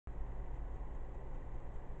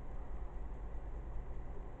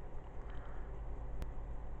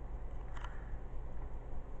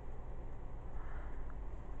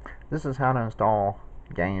This is how to install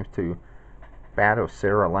games to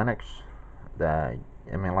Batocera Linux, the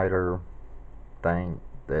emulator thing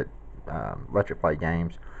that lets you play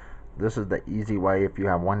games. This is the easy way if you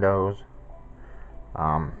have Windows.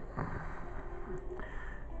 Um,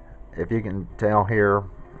 if you can tell here,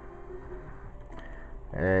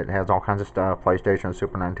 it has all kinds of stuff: PlayStation,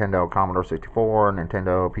 Super Nintendo, Commodore 64,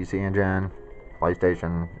 Nintendo, PC Engine,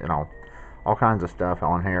 PlayStation, all kinds of stuff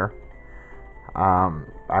on here.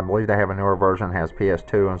 I believe they have a newer version, has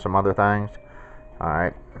PS2 and some other things.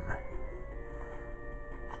 Alright.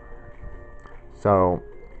 So,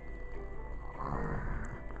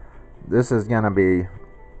 this is going to be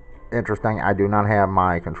interesting. I do not have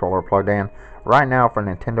my controller plugged in. Right now for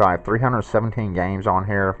Nintendo, I have 317 games on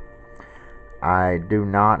here. I do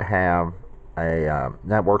not have a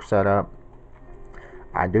network set up.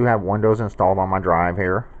 I do have Windows installed on my drive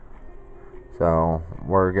here. So,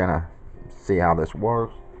 we're going to see how this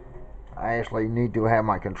works. I actually need to have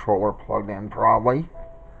my controller plugged in probably.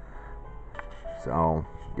 So,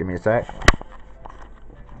 give me a sec.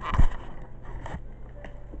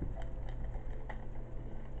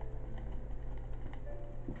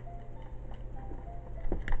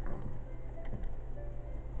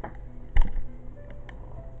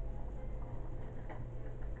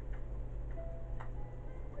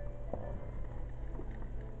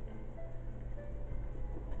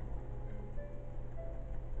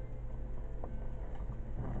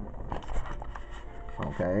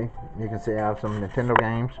 Okay, you can see I have some Nintendo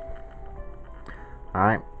games.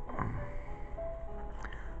 Alright.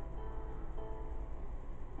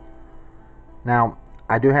 Now,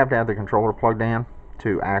 I do have to have the controller plugged in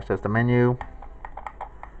to access the menu.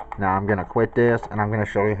 Now, I'm going to quit this, and I'm going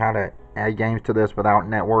to show you how to add games to this without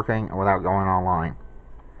networking and without going online.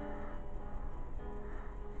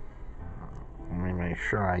 Let me make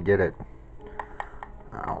sure I get it.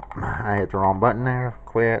 Oh, I hit the wrong button there.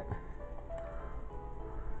 Quit.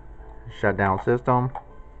 Shut down system.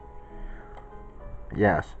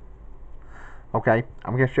 Yes. Okay,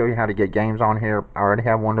 I'm going to show you how to get games on here. I already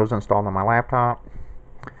have Windows installed on my laptop.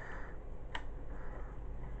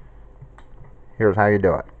 Here's how you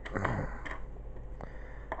do it.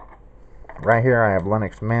 Right here I have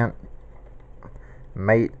Linux Mint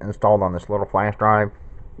Mate installed on this little flash drive.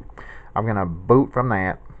 I'm going to boot from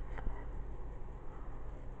that.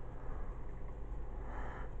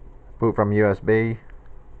 Boot from USB.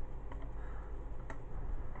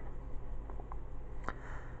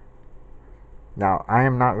 Now, I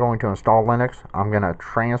am not going to install Linux. I'm going to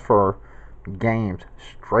transfer games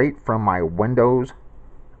straight from my Windows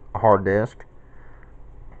hard disk.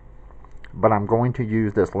 But I'm going to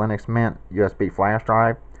use this Linux Mint USB flash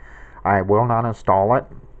drive. I will not install it,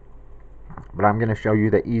 but I'm going to show you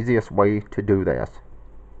the easiest way to do this.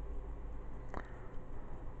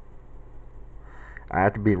 I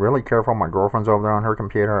have to be really careful. My girlfriend's over there on her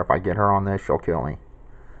computer. If I get her on this, she'll kill me.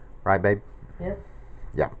 Right, babe? Yep.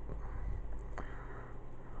 Yeah.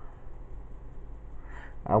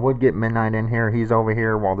 I would get Midnight in here. He's over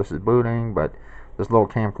here while this is booting, but this little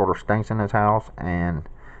camcorder stinks in his house, and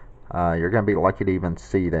you're going to be lucky to even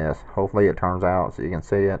see this. Hopefully it turns out so you can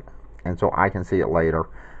see it, and so I can see it later.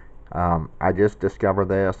 I just discovered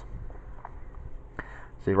this.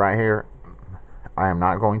 See right here, I am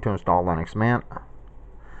not going to install Linux Mint.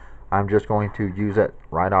 I'm just going to use it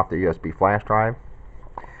right off the USB flash drive.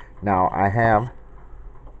 Now I have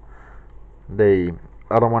the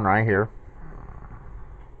other one right here.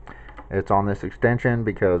 It's on this extension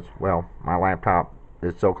because, well, my laptop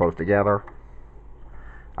is so close together.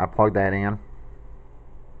 I plug that in,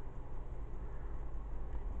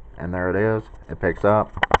 and there it is. It picks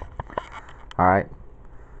up. Alright,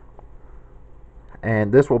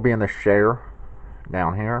 and this will be in the share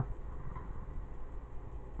down here,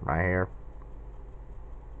 right here.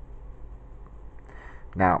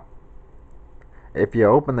 Now, if you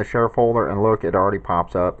open the share folder and look, it already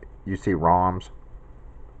pops up. You see ROMs.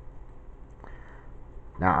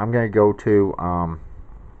 Now I'm going to go to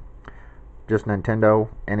just Nintendo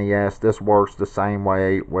NES. This works the same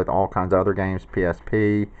way with all kinds of other games: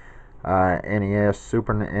 PSP, NES,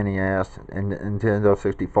 Super NES, and Nintendo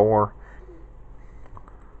 64.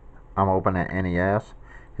 I'm opening NES.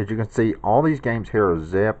 As you can see, all these games here are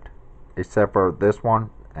zipped, except for this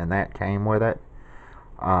one, and that came with it.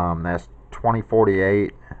 That's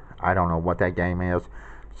 2048. I don't know what that game is.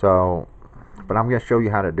 So, but I'm going to show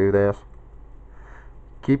you how to do this.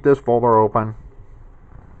 Keep this folder open.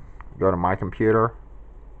 Go to my computer.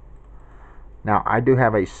 Now I do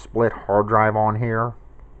have a split hard drive on here.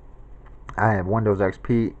 I have Windows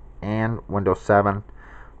XP and Windows 7.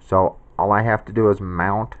 So all I have to do is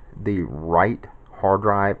mount the right hard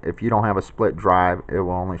drive. If you don't have a split drive, it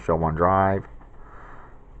will only show one drive.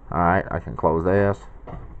 Alright, I can close this.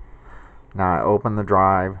 Now I open the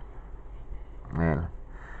drive and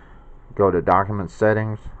go to document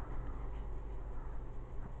settings.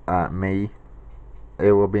 Me.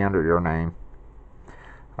 It will be under your name.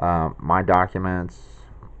 My documents,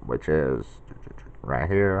 which is right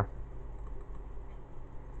here.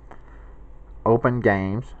 Open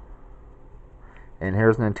games. And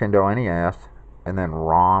here's Nintendo NES. And then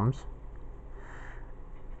ROMs.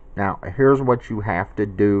 Now, here's what you have to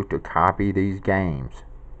do to copy these games.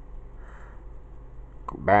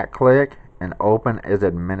 Back click and open as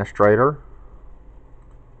administrator.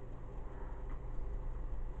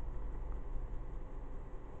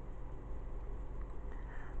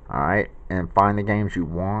 Alright, and find the games you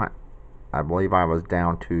want. I believe I was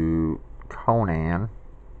down to Conan.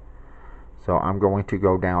 So I'm going to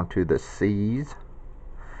go down to the C's.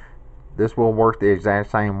 This will work the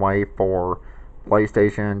exact same way for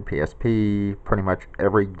PlayStation, PSP, pretty much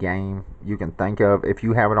every game you can think of. If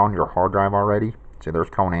you have it on your hard drive already, see there's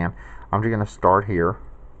Conan. I'm just going to start here.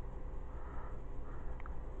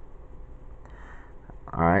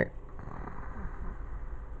 Alright.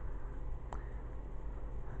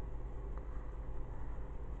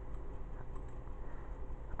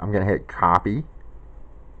 I'm going to hit copy.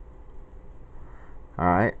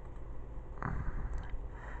 Alright.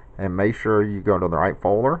 And make sure you go to the right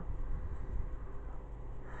folder.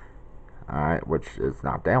 Alright, which is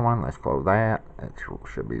not that one. Let's close that. It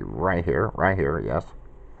should be right here. Right here, yes.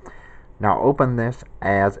 Now open this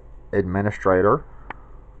as administrator.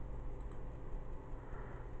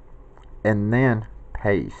 And then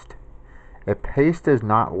paste. If paste is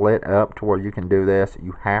not lit up to where you can do this,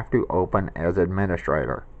 you have to open as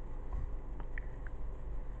administrator.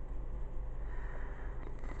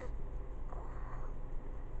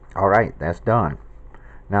 Alright, that's done.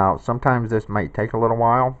 Now, sometimes this might take a little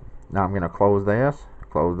while. Now I'm going to close this,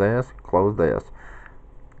 close this, close this.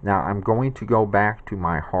 Now I'm going to go back to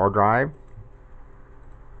my hard drive.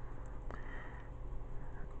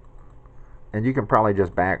 And you can probably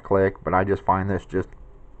just back click, but I just find this just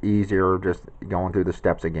easier just going through the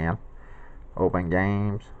steps again. Open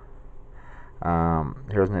games.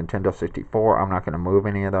 Here's Nintendo 64. I'm not going to move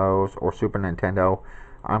any of those. Or Super Nintendo.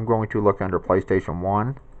 I'm going to look under PlayStation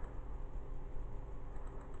 1.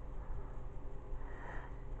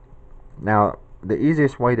 Now, the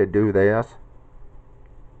easiest way to do this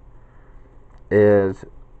is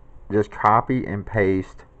just copy and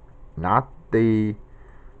paste, not the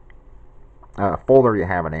folder you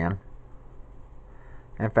have it in.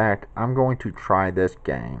 In fact, I'm going to try this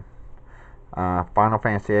game. Final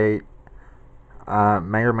Fantasy VIII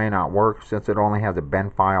may or may not work since it only has a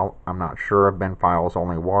bin file. I'm not sure if bin files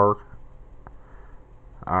only work.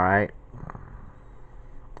 Alright.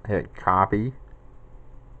 Hit copy.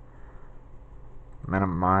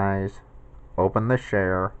 Minimize. Open the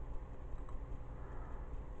share.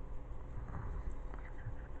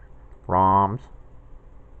 ROMs.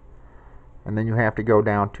 And then you have to go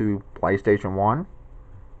down to PlayStation 1.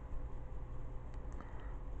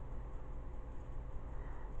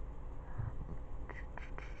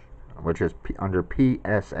 Which is under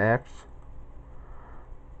PSX.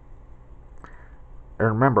 And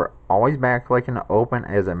remember, always back clicking to open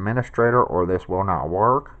as administrator or this will not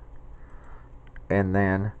work. And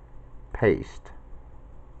then paste.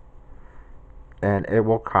 And it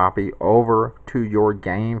will copy over to your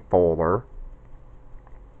game folder.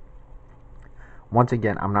 Once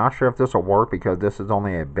again, I'm not sure if this will work because this is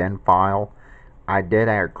only a bin file. I did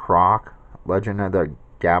add Croc, Legend of the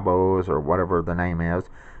Gabos or whatever the name is,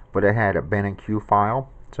 but it had a bin and Q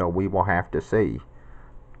file, so we will have to see.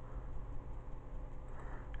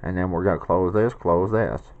 And then we're going to close this, close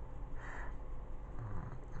this.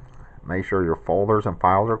 Make sure your folders and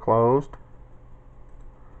files are closed.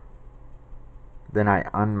 Then I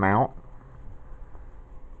unmount.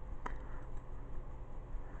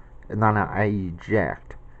 And then I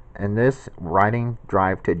eject. And this writing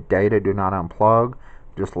drive to data do not unplug.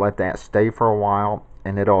 Just let that stay for a while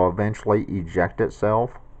and it'll eventually eject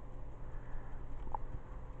itself.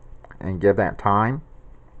 And give that time.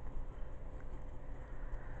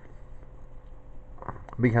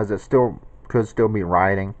 Because it still could still be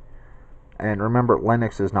writing. And remember,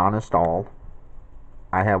 Linux is not installed.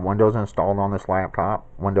 I have Windows installed on this laptop.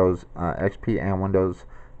 Windows XP and Windows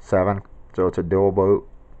 7. So it's a dual boot.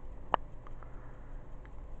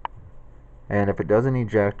 And if it doesn't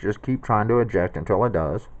eject, just keep trying to eject until it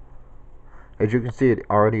does. As you can see, it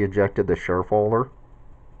already ejected the share folder.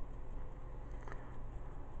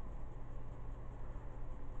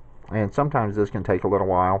 And sometimes this can take a little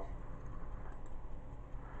while.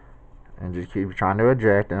 and just keep trying to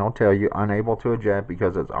eject, and it'll tell you unable to eject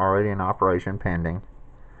because it's already in operation pending.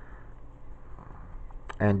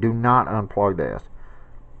 And do not unplug this.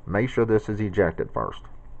 Make sure this is ejected first.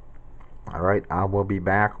 Alright, I will be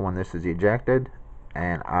back when this is ejected,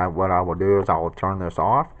 and what I will do is I will turn this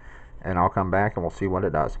off, and I'll come back and we'll see what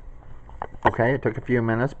it does. Okay, it took a few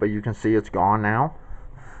minutes, but you can see it's gone now.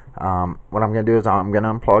 What I'm going to do is I'm going to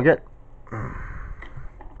unplug it.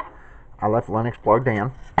 I left Linux plugged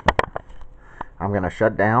in. I'm going to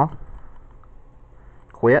shut down,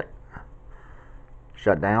 quit,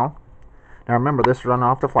 shut down. Now remember, this is running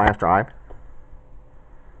off the flash drive.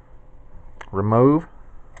 Remove,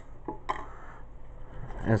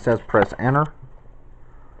 and it says press enter,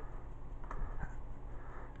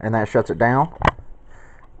 and that shuts it down.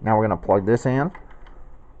 Now we're going to plug this in,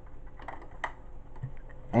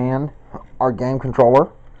 and our game controller.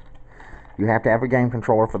 You have to have a game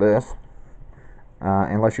controller for this,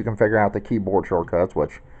 unless you can figure out the keyboard shortcuts,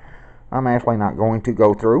 which I'm actually not going to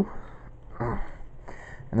go through.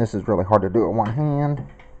 And this is really hard to do with one hand.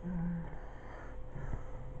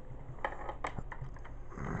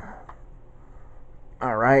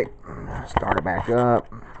 Alright, start it back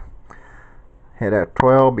up. Hit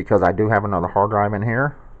F12 because I do have another hard drive in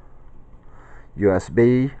here.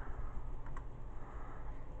 USB.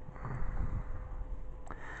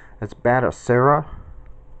 It's Batocera.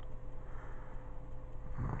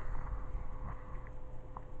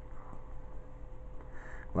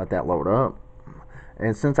 Let that load up.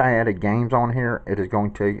 And since I added games on here, it is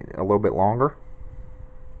going to take a little bit longer.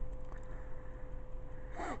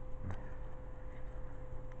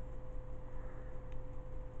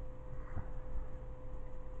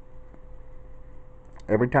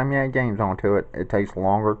 Every time you add games onto it, it takes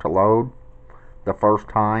longer to load the first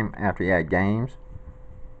time after you add games.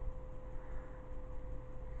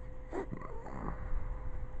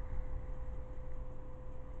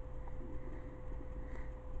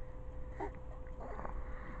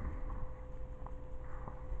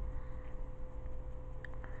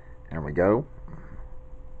 There we go.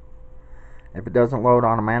 If it doesn't load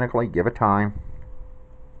automatically, give it time.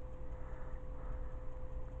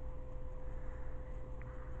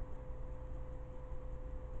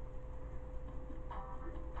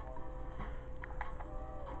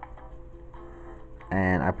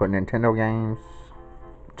 And I put Nintendo games,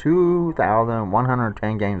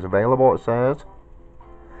 2,110 games available, it says.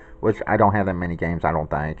 Which I don't have that many games, I don't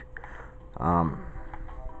think.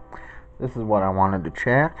 This is what I wanted to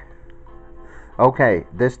check. Okay,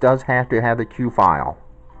 this does have to have the Q file.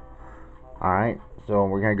 Alright, so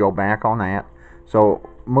we're going to go back on that. So,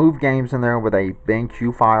 move games in there with a bin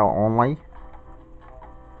Q file only.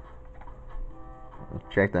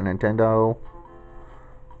 Check the Nintendo.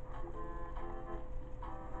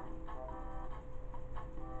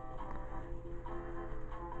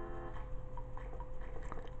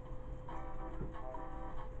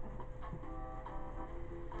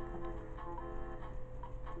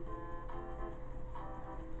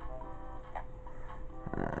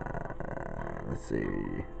 Let's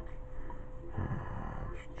see.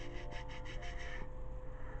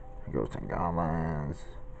 Ghosts and Goblins.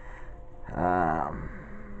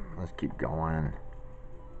 Let's keep going.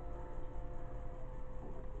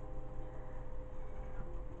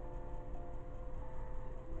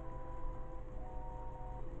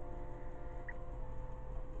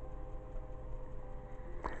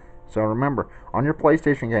 So remember, on your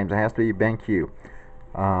PlayStation games, it has to be BenQ.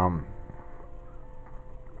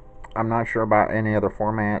 I'm not sure about any other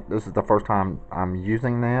format. This is the first time I'm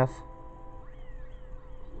using this.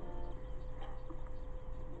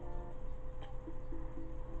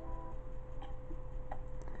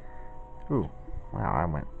 Ooh, wow, I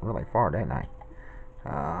went really far, didn't I?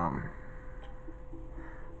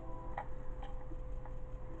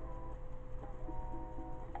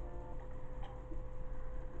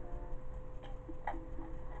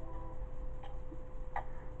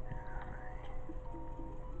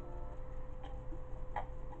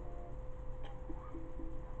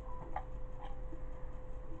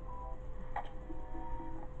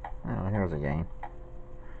 Oh, here's a game.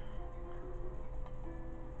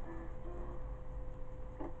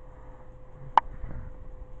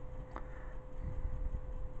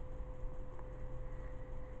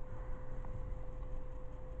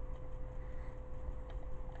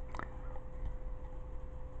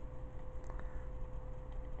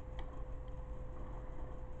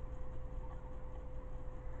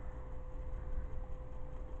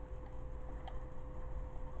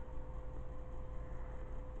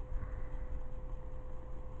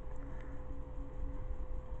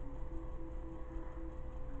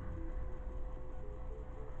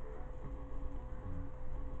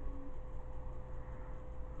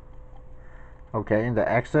 Okay, and to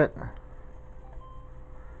exit,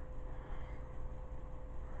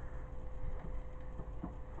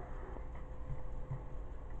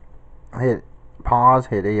 hit pause,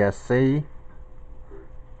 hit ESC,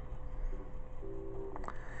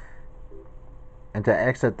 and to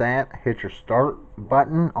exit that, hit your start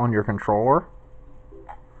button on your controller,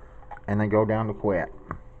 and then go down to quit.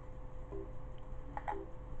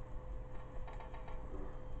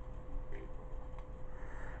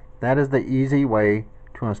 That is the easy way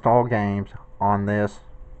to install games on this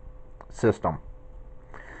system.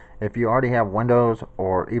 If you already have Windows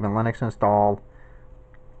or even Linux installed,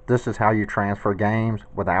 this is how you transfer games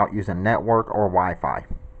without using network or Wi-Fi.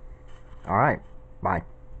 Alright, bye.